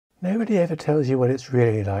Nobody ever tells you what it's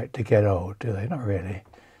really like to get old, do they? Not really.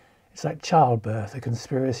 It's like childbirth, a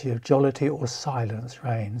conspiracy of jollity or silence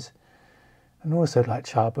reigns. And also like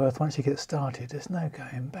childbirth, once you get started, there's no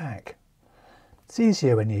going back. It's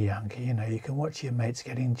easier when you're younger, you can watch your mates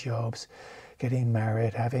getting jobs, getting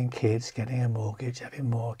married, having kids, getting a mortgage,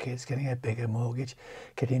 having more kids, getting a bigger mortgage,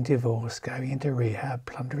 getting divorced, going into rehab,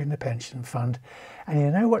 plundering the pension fund, and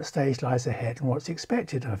you know what stage lies ahead and what's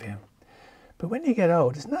expected of you. But when you get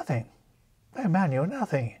old, it's nothing. No man, you're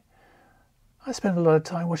nothing. I spend a lot of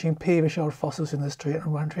time watching peevish old fossils in the street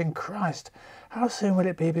and wondering, Christ, how soon will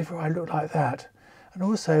it be before I look like that? And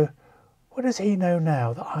also, what does he know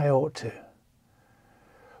now that I ought to?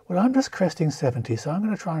 Well, I'm just cresting 70, so I'm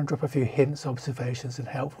going to try and drop a few hints, observations and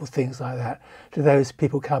helpful things like that to those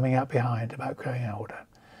people coming up behind about growing older.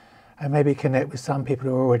 And maybe connect with some people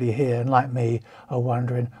who are already here and like me are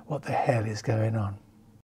wondering what the hell is going on.